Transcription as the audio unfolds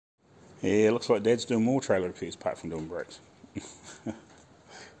Yeah, looks like Dad's doing more trailer repairs apart from doing brakes.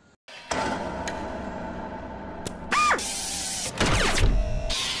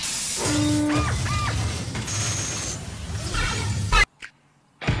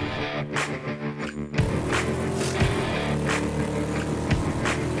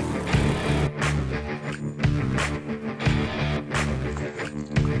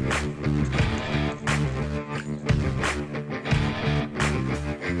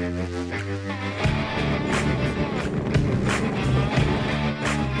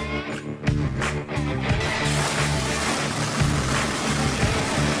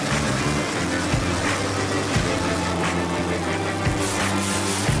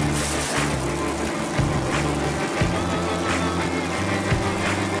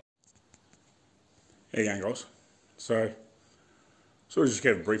 How you going, guys? So of just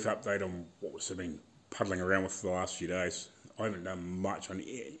gave a brief update on what we've been puddling around with for the last few days. I haven't done much on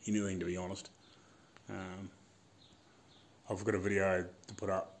anything, to be honest. I've got a video to put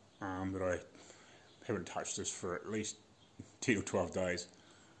up that I haven't touched this for at least 10 or 12 days.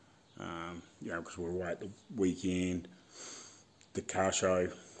 Because we're away at the weekend, the car show,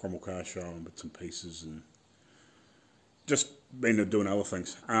 Cromwell car show, and bits and pieces, and just been doing other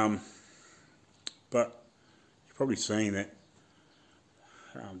things. But you've probably seen that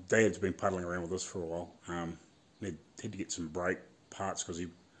Dad's been puddling around with this for a while. Had to get some brake parts because it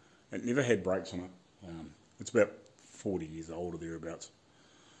never had brakes on it. It's about 40 years old or thereabouts.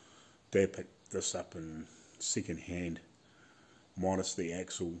 Dad picked this up in second hand, minus the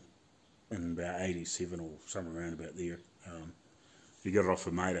axle, in about 87 or somewhere around about there. He got it off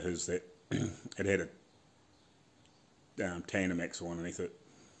a mate of his that it had a tandem axle underneath it.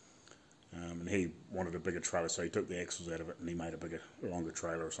 And he wanted a bigger trailer, so he took the axles out of it and he made a longer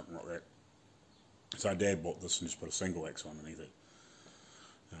trailer or something like that. So Dad bought this and just put a single axle underneath it.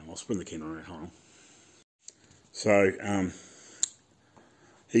 I'll spin the camera around, hold on. So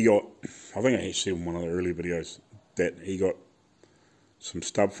he got, I think I actually said in one of the earlier videos that he got some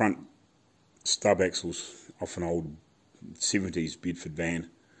front stub axles off an old 70s Bedford van,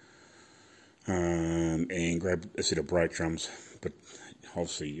 and grabbed a set of brake drums, but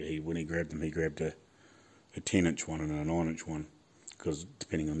obviously when he grabbed them, he grabbed a 10-inch one and a 9-inch one, because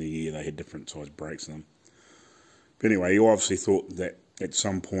depending on the year they had different size brakes in them. But anyway, he obviously thought that at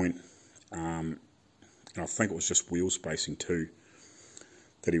some point, and I think it was just wheel spacing too,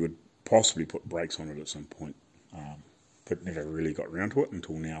 that he would possibly put brakes on it at some point, but never really got around to it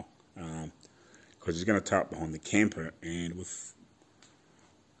until now, because he's going to tow it behind the camper, and with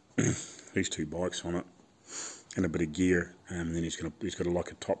these two bikes on it and a bit of gear, and then he's got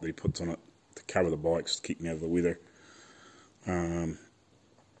like a top that he puts on it to cover the bikes, to keep them out of the weather.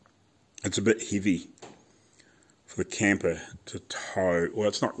 It's a bit heavy for the camper to tow. Well,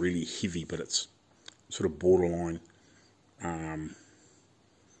 it's not really heavy, but it's sort of borderline. And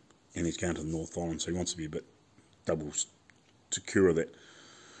he's going to the North Island, so he wants to be a bit double secure that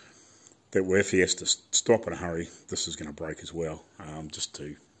if he has to stop in a hurry, this is going to break as well, just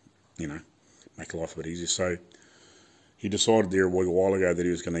to, make life a bit easier. So he decided there a while ago that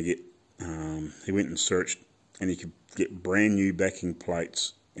he was going to get, he went and searched, and he could get brand new backing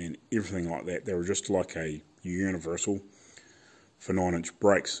plates and everything like that. They were just like a universal for 9-inch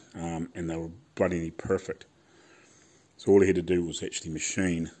brakes, and they were bloody perfect. So all he had to do was actually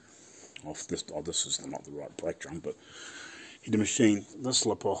machine off this. Oh, this is not the right brake drum, but he had to machine this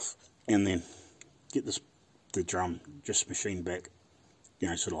lip off, and then get the drum just machined back,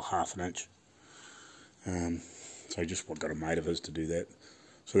 sort of half an inch. So he just got a mate of his to do that.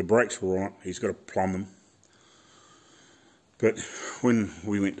 So the brakes were on. He's got to plumb them. But when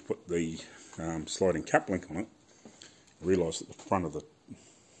we went to put the sliding cap link on it, I realised that the front of the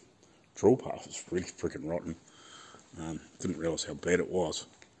drill path is really freaking rotten. Didn't realise how bad it was.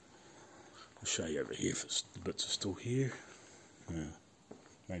 I'll show you over here if the bits are still here.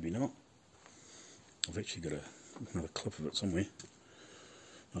 Maybe not. I've actually got another clip of it somewhere.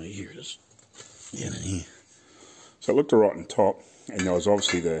 Oh, here it is. Yeah, in here. So it looked alright on top, and there was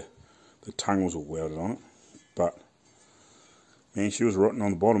obviously the tongue was all welded on it, but man, she was rotten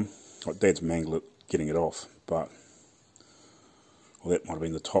on the bottom. Like Dad's mangled it, getting it off, but well, that might have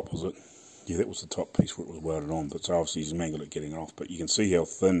been the top, was it? Yeah, that was the top piece where it was welded on, but so obviously he's mangled it getting it off. But you can see how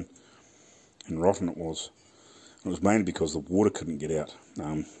thin and rotten it was. It was mainly because the water couldn't get out.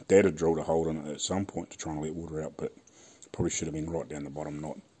 Dad had drilled a hole in it at some point to try and let water out, but probably should have been right down the bottom,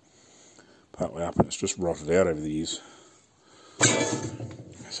 not partway up, and it's just rotted out over the years.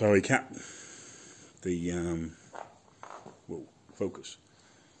 So he cut the focus.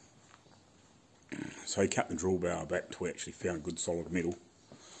 So he cut the drill barrel back till we actually found good solid metal.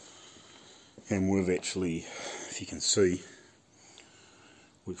 And we've actually, if you can see,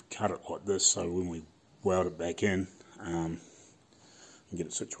 we've cut it like this, so when we weld it back in and get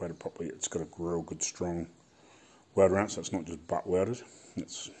it situated properly, it's got a real good strong weld around, so it's not just butt welded,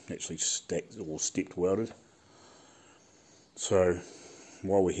 it's actually stacked or stepped welded. So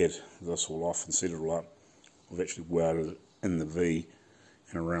while we had this all off and set it all up, we've actually welded it in the V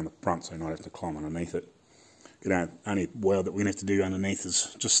and around the front, so you don't have to climb underneath it. Only weld that we have to do underneath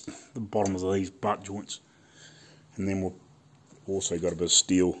is just the bottoms of these butt joints, and then we've also got a bit of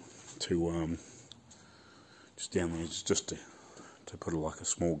steel to just down there, just to put like a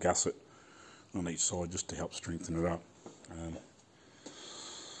small gusset on each side, just to help strengthen it up.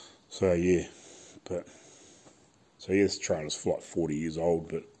 So yeah, this trailer's like 40 years old,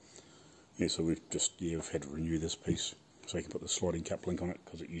 but yeah, so we've had to renew this piece so you can put the sliding cap link on it,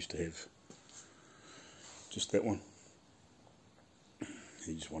 because it used to have just that one.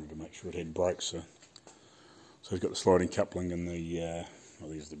 He just wanted to make sure it had brakes, so he's got the sliding coupling and the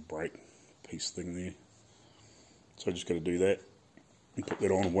there's the brake piece thing there. So I just got to do that and put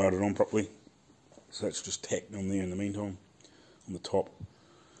that on and weld it on properly. So that's just tacked on there in the meantime. On the top,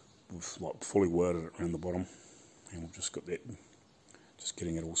 we've like fully welded it around the bottom, and we've just got that, just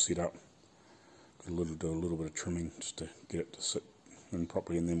getting it all set up. Do a little bit of trimming just to get it to sit in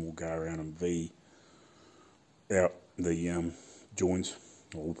properly, and then we'll go around and V out the joins,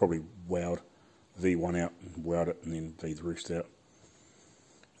 or we'll probably weld V1 out and weld it, and then V the rest out,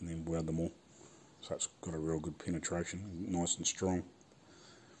 and then weld them all. So it's got a real good penetration, nice and strong.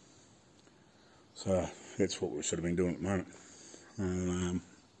 So that's what we should have been doing at the moment.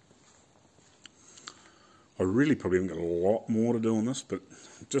 I really probably haven't got a lot more to do on this, but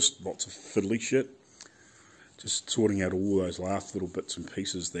just lots of fiddly shit. Just sorting out all those last little bits and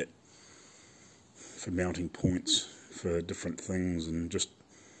pieces that for mounting points for different things, and just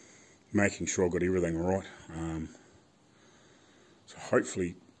making sure I got everything right. So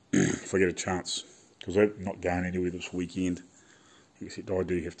hopefully, if I get a chance, because I'm not going anywhere this weekend, except I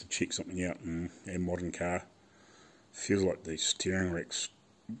do have to check something out in our modern car. Feels like the steering racks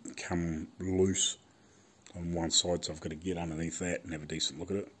come loose on one side, so I've got to get underneath that and have a decent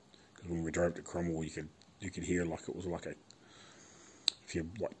look at it. Because when we drove to Cromwell, you could hear like it was like a, if you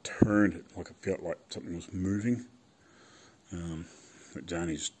like turned it, like it felt like something was moving. It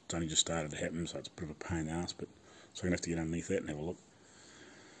only just started to happen, so it's a bit of a pain in the ass. But so I'm gonna have to get underneath that and have a look.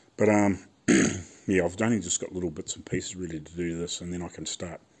 But yeah, I've only just got little bits and pieces ready to do this, and then I can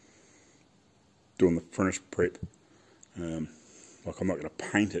start doing the finish prep. Like I'm not going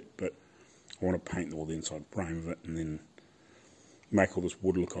to paint it, but I want to paint all the inside frame of it, and then make all this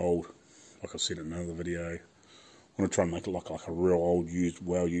wood look old. Like I said in another video, I want to try and make it look like a real old,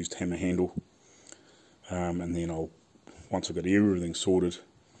 well-used hammer handle. And then once I've got everything sorted,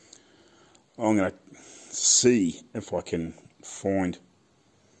 I'm going to see if I can find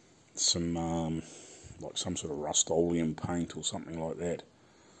some like some sort of Rust-Oleum paint or something like that.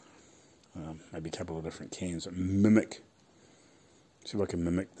 Maybe a couple of different cans that mimic. See if I can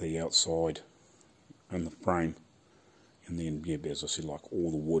mimic the outside and the frame, and then yeah, as I said, like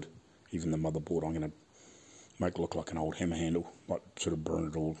all the wood, even the motherboard, I'm going to make it look like an old hammer handle, like sort of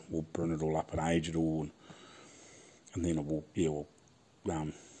burn it all up and age it all, and then we'll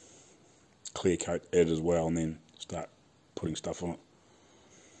clear coat it as well, and then start putting stuff on it.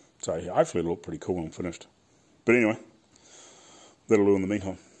 So yeah, hopefully it'll look pretty cool when I'm finished. But anyway, that'll do in the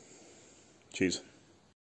meantime. Cheers.